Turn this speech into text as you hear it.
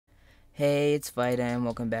Hey, it's Vita, and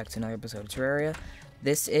welcome back to another episode of Terraria.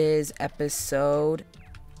 This is episode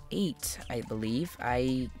 8, I believe.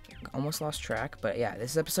 I almost lost track, but yeah,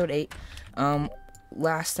 this is episode 8.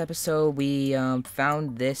 Last episode, we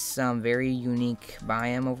found this very unique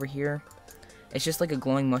biome over here. It's just like a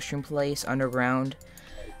glowing mushroom place underground.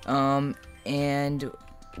 And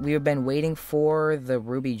we've been waiting for the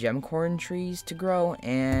ruby gemcorn trees to grow,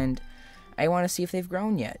 and I want to see if they've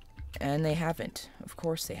grown yet. And they haven't. Of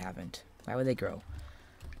course they haven't. Why would they grow?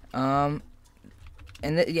 And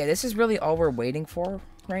yeah, this is really all we're waiting for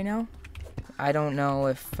right now. I don't know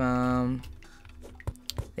if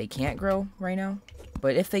they can't grow right now,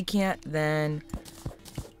 but if they can't, then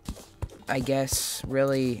I guess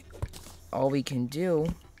really all we can do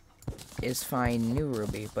is find new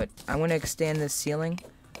ruby. But I want to extend this ceiling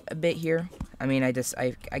a bit here. I mean, I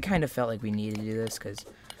kind of felt like we needed to do this because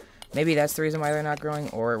maybe that's the reason why they're not growing,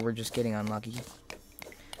 or we're just getting unlucky.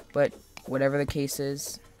 But whatever the case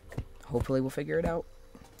is, hopefully we'll figure it out.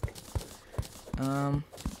 And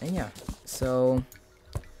yeah, so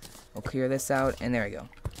we'll clear this out, and there we go.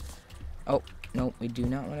 Oh, no, we do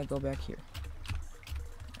not want to go back here.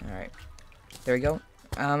 Alright, there we go.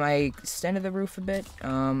 I extended the roof a bit.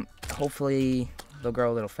 Hopefully they'll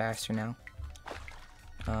grow a little faster now.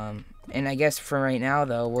 And I guess for right now,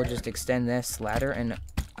 though, we'll just extend this ladder, and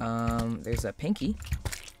there's a pinky.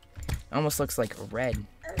 Almost looks like red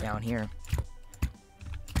down here.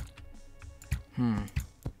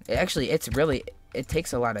 It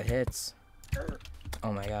takes a lot of hits.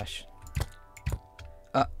 Oh my gosh.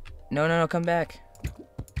 No, come back.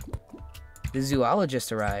 The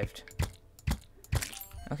zoologist arrived.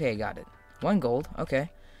 Okay, got it. 1 gold, okay.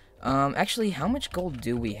 Actually, how much gold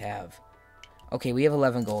do we have? Okay, we have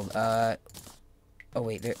 11 gold. Oh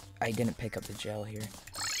wait, I didn't pick up the gel here.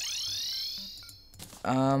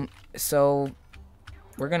 So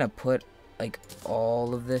we're gonna put like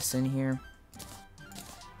all of this in here.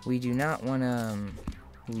 We do not want to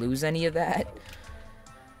lose any of that.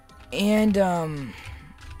 And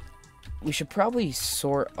we should probably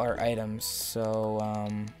sort our items. So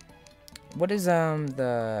what is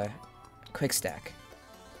the quick stack?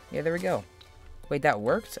 Yeah, there we go. Wait, that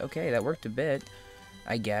worked? Okay, that worked a bit,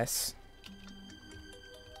 I guess.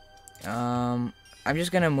 I'm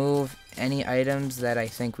just gonna move any items that I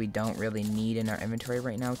think we don't really need in our inventory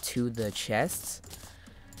right now to the chests.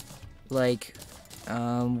 Like,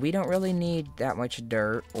 we don't really need that much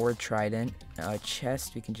dirt or trident.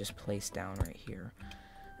 Chest we can just place down right here.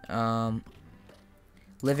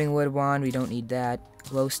 Living wood wand, we don't need that.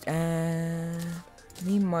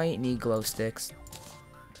 We might need glow sticks.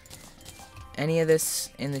 Any of this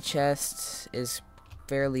in the chest is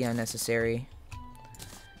fairly unnecessary.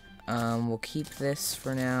 We'll keep this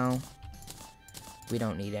for now. We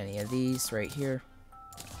don't need any of these right here.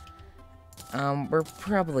 We're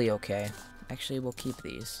probably okay. Actually, we'll keep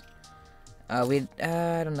these. I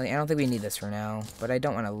don't know. I don't think we need this for now, but I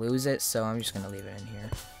don't want to lose it, so I'm just gonna leave it in here.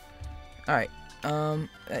 All right.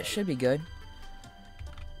 That should be good.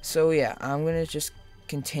 So yeah, I'm gonna just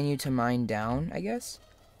continue to mine down, I guess.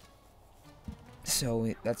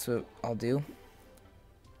 So that's what I'll do.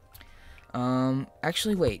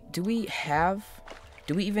 Actually, wait, do we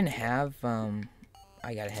even have,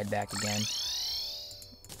 I gotta head back again.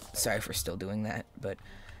 Sorry for still doing that, but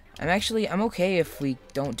I'm okay if we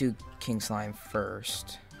don't do King Slime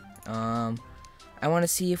first. I want to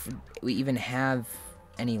see if we even have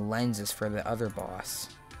any lenses for the other boss,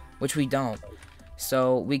 which we don't.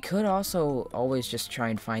 So we could also always just try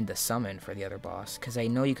and find the summon for the other boss, because I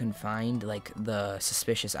know you can find like the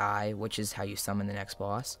suspicious eye, which is how you summon the next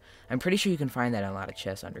boss. I'm pretty sure you can find that in a lot of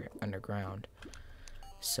chests underground.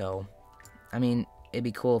 So, I mean, it'd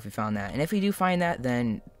be cool if we found that. And if we do find that,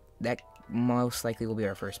 then that most likely will be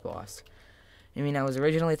our first boss. I mean, I was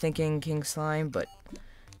originally thinking King Slime, but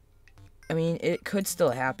I mean, it could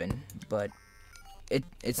still happen, but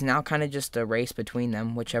it's now kind of just a race between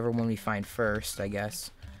them, whichever one we find first, I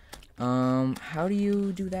guess. How do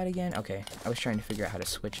you do that again? Okay, I was trying to figure out how to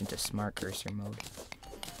switch into smart cursor mode.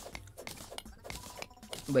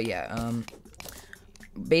 But yeah,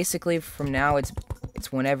 basically from now it's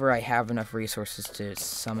whenever I have enough resources to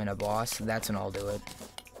summon a boss, that's when I'll do it.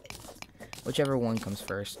 Whichever one comes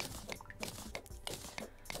first.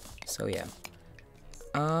 So yeah.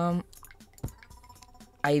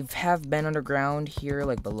 I have been underground here,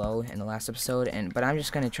 like below in the last episode, but I'm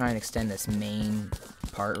just gonna try and extend this main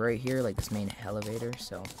part right here, like this main elevator,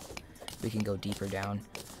 so we can go deeper down.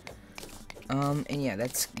 And yeah,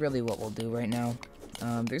 that's really what we'll do right now.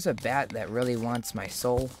 There's a bat that really wants my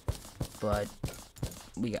soul, but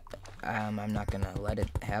I'm not gonna let it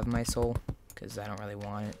have my soul, because I don't really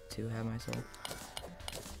want it to have my soul.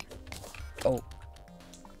 Oh.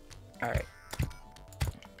 Alright.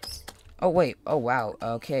 Oh, wait. Oh, wow.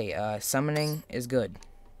 Okay, summoning is good.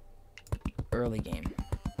 Early game.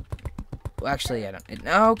 Well, actually, I don't...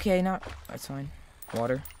 okay, not... That's fine.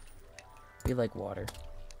 Water. We like water.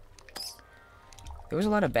 There was a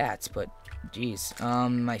lot of bats, but... Jeez.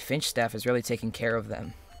 My finch staff is really taking care of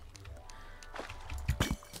them.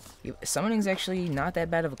 Summoning's actually not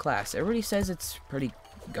that bad of a class. Everybody says it's pretty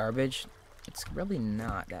garbage. It's really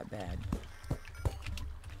not that bad.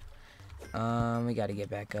 We gotta get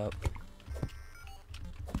back up.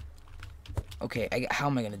 Okay, how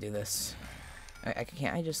am I gonna do this?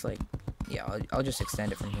 Can't I just, like... Yeah, I'll just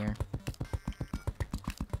extend it from here.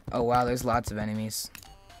 Oh, wow, there's lots of enemies.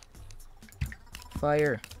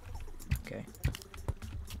 Fire. Okay.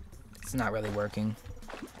 It's not really working.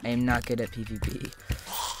 I am not good at PvP.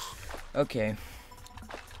 Okay.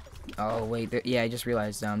 Oh, wait. Yeah, I just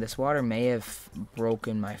realized this water may have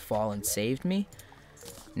broken my fall and saved me.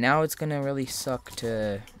 Now it's gonna really suck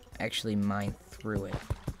to actually mine through it.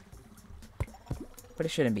 But it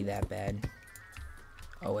shouldn't be that bad.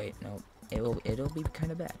 Oh, wait. No. It'll be kind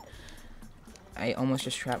of bad. I almost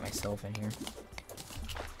just trapped myself in here.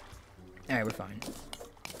 Alright, we're fine.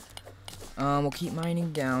 We'll keep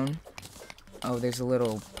mining down. Oh, there's a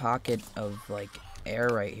little pocket of, like, air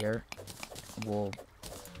right here. We'll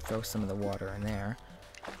throw some of the water in there.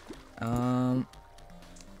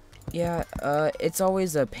 Yeah, it's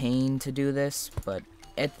always a pain to do this, but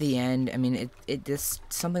at the end, I mean,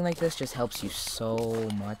 something like this just helps you so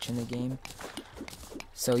much in the game.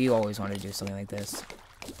 So you always want to do something like this.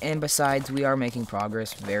 And besides, we are making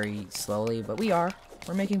progress very slowly, but we're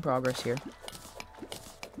making progress here.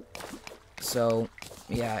 So,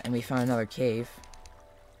 yeah, and we found another cave.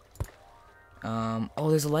 Oh,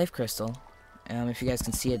 there's a life crystal. If you guys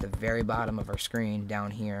can see at the very bottom of our screen,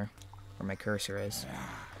 down here, where my cursor is.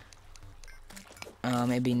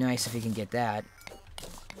 It'd be nice if we can get that.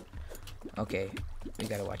 Okay, we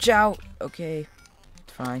gotta watch out. Okay,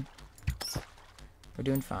 it's fine. We're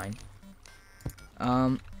doing fine.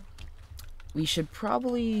 We should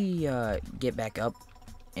probably get back up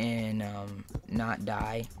and not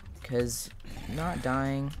die, because not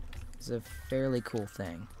dying is a fairly cool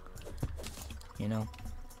thing, you know?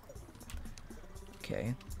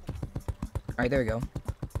 Okay. Alright, there we go.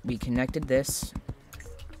 We connected this.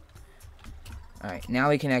 Alright, now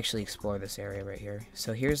we can actually explore this area right here.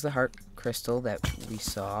 So here's the heart crystal that we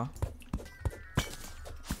saw.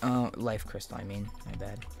 Life crystal, I mean. My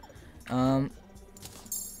bad.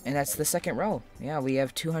 And that's the second row. Yeah, we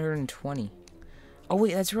have 220. Oh,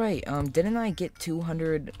 wait, that's right. Didn't I get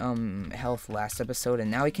 200, health last episode? And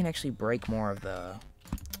now we can actually break more of the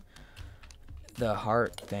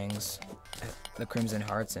heart things. The crimson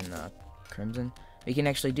hearts and the crimson. We can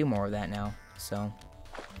actually do more of that now, so...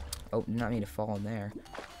 Oh, did not mean to fall in there.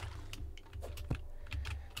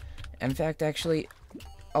 In fact, actually,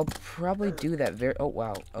 I'll probably do that very... Oh,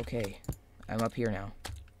 wow. Okay. I'm up here now.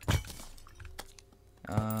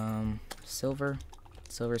 Silver.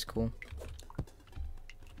 Silver's cool.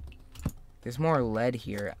 There's more lead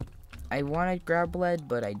here. I want to grab lead,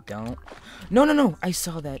 but I don't. No, no, no! I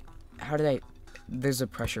saw that. How did I... There's a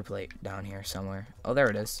pressure plate down here somewhere. Oh, there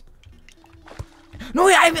it is. No,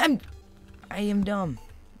 wait, I am dumb.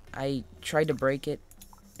 I tried to break it,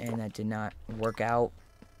 and that did not work out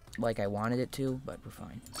like I wanted it to, but we're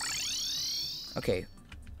fine. Okay,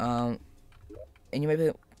 and you might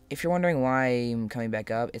be, if you're wondering why I'm coming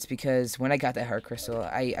back up, it's because when I got that heart crystal,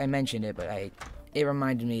 I mentioned it, but it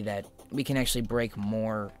reminded me that we can actually break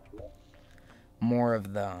more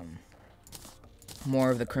of the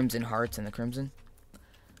crimson hearts and the crimson.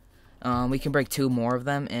 We can break 2 more of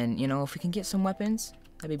them, and you know, if we can get some weapons,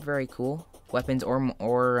 that'd be very cool. Weapons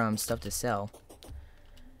or stuff to sell.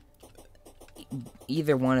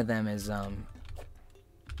 Either one of them is a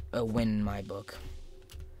win in my book.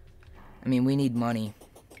 I mean, we need money.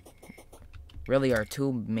 Really, our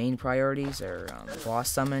 2 main priorities are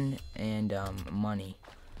boss summon and money,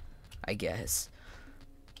 I guess.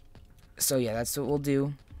 So yeah, that's what we'll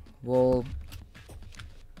do. We'll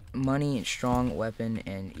money and strong weapon,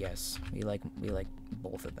 and yes, we like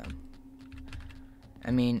both of them. I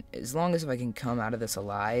mean, as long as if I can come out of this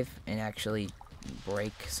alive and actually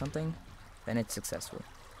break something, then it's successful.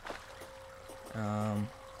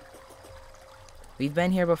 We've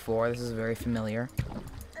been here before. This is very familiar.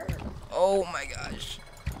 Oh my gosh.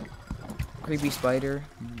 Creepy spider.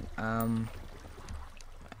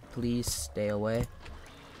 Please stay away.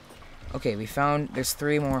 Okay, we found, there's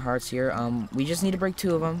 3 more hearts here. We just need to break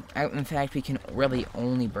 2 of them. In fact, we can really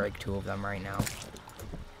only break 2 of them right now.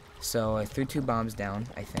 So I threw 2 bombs down,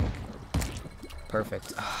 I think.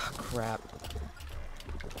 Perfect. Ah, crap.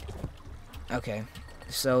 Okay.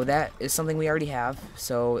 So that is something we already have.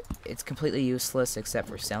 So it's completely useless except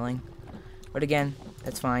for selling. But again,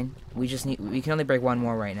 that's fine. We can only break 1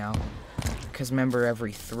 more right now. Because remember,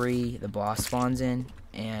 every 3 the boss spawns in.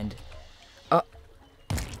 And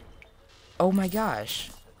oh my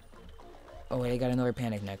gosh. Oh wait, I got another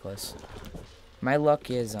panic necklace. My luck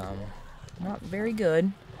is not very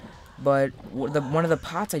good. But one of the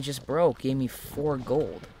pots I just broke gave me 4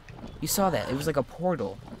 gold. You saw that. It was like a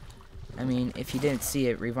portal. I mean, if you didn't see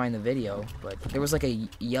it, rewind the video. But there was like a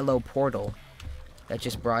yellow portal that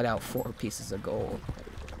just brought out 4 pieces of gold.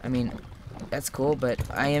 I mean, that's cool, but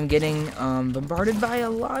I am getting bombarded by a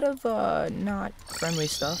lot of not friendly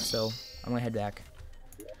stuff, so I'm gonna head back.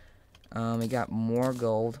 We got more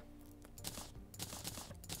gold.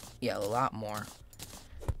 Yeah, a lot more.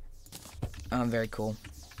 Very cool.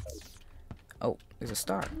 Oh, there's a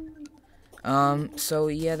star. So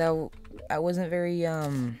yeah, that wasn't very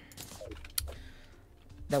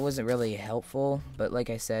that wasn't really helpful, but like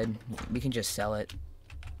I said, we can just sell it.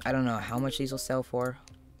 I don't know how much these will sell for.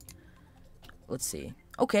 Let's see.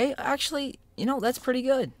 Okay, actually, you know, that's pretty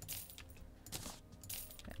good.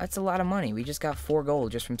 That's a lot of money. We just got 4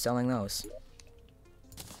 gold just from selling those.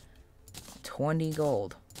 20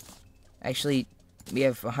 gold. Actually, we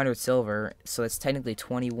have 100 silver, so it's technically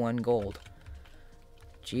 21 gold.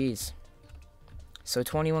 Jeez. So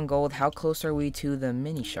 21 gold. How close are we to the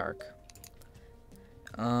mini shark?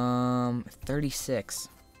 36.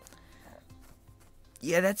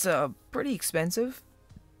 Yeah, that's pretty expensive.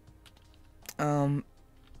 You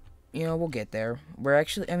know, we'll get there. We're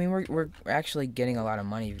actually, I mean, we're actually getting a lot of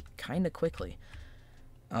money kind of quickly.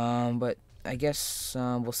 But I guess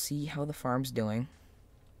we'll see how the farm's doing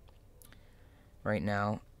right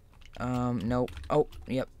now. Nope. Oh,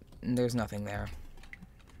 yep. There's nothing there.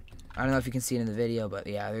 I don't know if you can see it in the video, but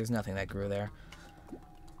yeah, there's nothing that grew there.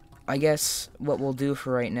 I guess what we'll do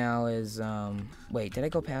for right now is, wait, did I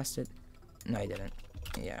go past it? No, I didn't.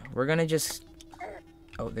 Yeah, we're gonna just,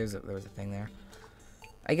 oh, there was a thing there.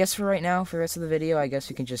 I guess for right now, for the rest of the video, I guess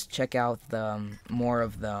we can just check out the, more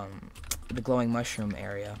of the glowing mushroom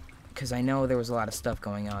area. Because I know there was a lot of stuff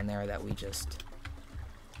going on there that we just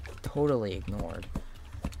totally ignored.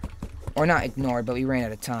 Or not ignored, but we ran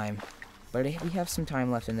out of time. But we have some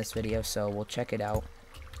time left in this video, so we'll check it out.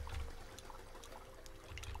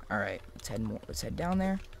 Alright, let's head down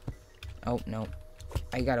there. Oh, no.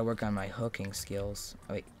 I gotta work on my hooking skills.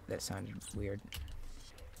 Oh, wait, that sounded weird.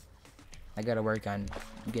 I gotta work on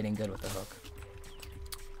getting good with the hook.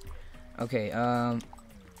 Okay,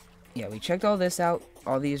 yeah, we checked all this out,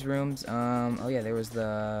 all these rooms. Oh yeah, there was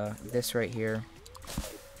this right here.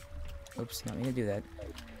 Oops, not mean to do that.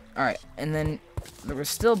 Alright, and then there was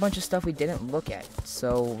still a bunch of stuff we didn't look at,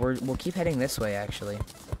 so we'll keep heading this way, actually.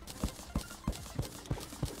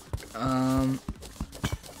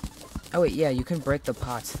 Oh wait, yeah, you can break the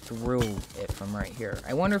pots through it from right here.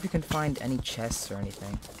 I wonder if you can find any chests or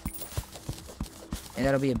anything. And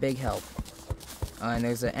that'll be a big help. And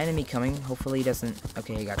there's an enemy coming. Hopefully he doesn't...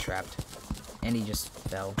 Okay, he got trapped. And he just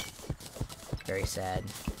fell. Very sad.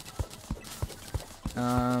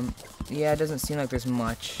 Yeah, it doesn't seem like there's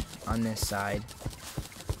much on this side.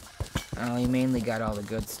 We mainly got all the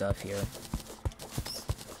good stuff here.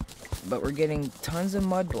 But we're getting tons of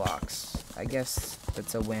mud blocks. I guess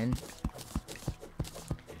that's a win.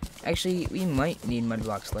 Actually, we might need mud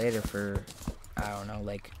blocks later for, I don't know,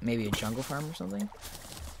 like maybe a jungle farm or something.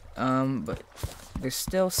 But there's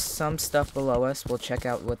still some stuff below us. We'll check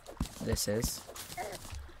out what this is.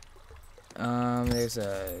 There's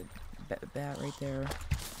a bat right there.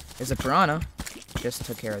 There's a piranha. Just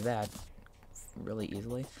took care of that really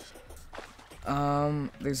easily.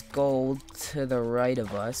 There's gold to the right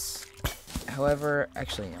of us. However,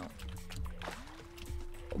 actually no.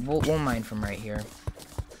 We'll mine from right here.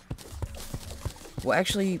 Well,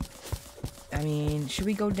 actually, I mean, should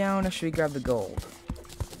we go down or should we grab the gold?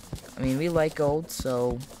 I mean, we like gold,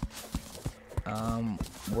 so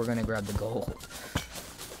we're gonna grab the gold.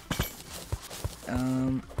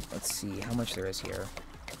 Let's see how much there is here.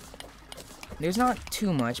 There's not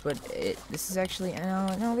too much, but this is actually,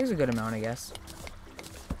 no, there's a good amount, I guess.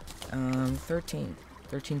 13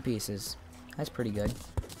 pieces. That's pretty good.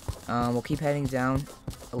 We'll keep heading down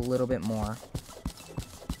a little bit more.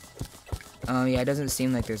 Yeah, it doesn't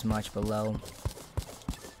seem like there's much below.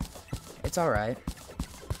 It's alright.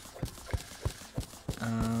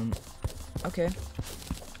 Okay.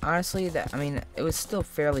 Honestly, I mean, it was still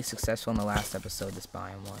fairly successful in the last episode, this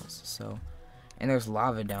biome was, so. And there's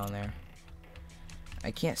lava down there.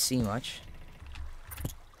 I can't see much.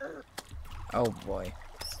 Oh, boy.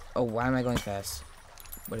 Oh, why am I going fast?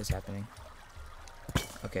 What is happening?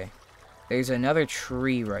 Okay. There's another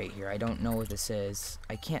tree right here. I don't know what this is.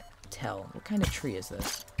 I can't tell. What kind of tree is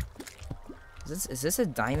this? Is this a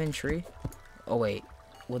diamond tree? Oh, wait.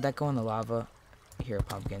 Would that go in the lava? Here,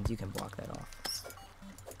 pumpkins. You can block that off.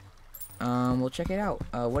 We'll check it out.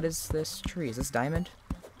 What is this tree? Is this diamond?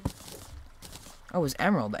 Oh, it's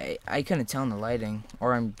emerald. I couldn't tell in the lighting.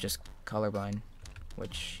 Or I'm just colorblind.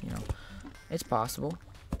 Which, you know, it's possible.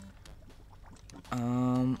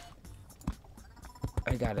 I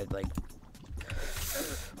gotta, like...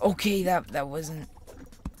 Okay, that wasn't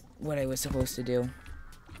what I was supposed to do.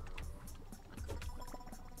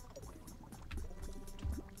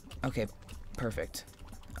 Okay, perfect.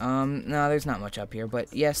 No, there's not much up here,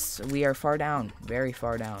 but yes, we are far down. Very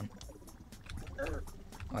far down. Oh,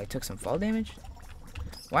 I took some fall damage?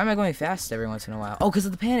 Why am I going fast every once in a while? Oh, because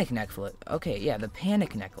of the panic necklace. Okay, yeah, the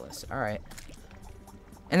panic necklace. Alright.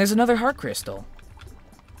 And there's another heart crystal.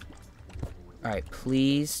 Alright,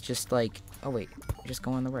 please, just like... Oh, wait. Just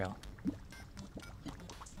go on the rail.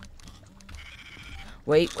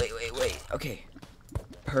 Wait. Okay.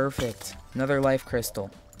 Perfect. Another life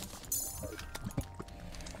crystal.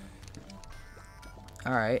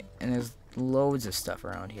 Alright, and there's loads of stuff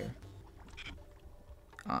around here.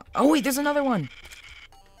 Oh, wait, there's another one!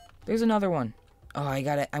 There's another one. Oh, I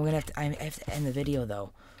have to end the video,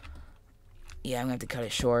 though. Yeah, I'm gonna have to cut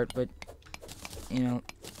it short, but, you know,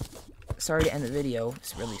 sorry to end the video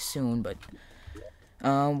really soon, but,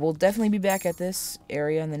 we'll definitely be back at this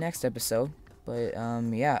area in the next episode, but,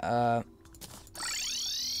 yeah,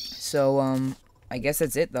 so, I guess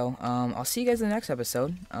that's it, though. I'll see you guys in the next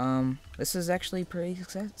episode. This is actually pretty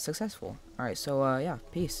successful. Alright, so, yeah,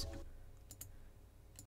 peace.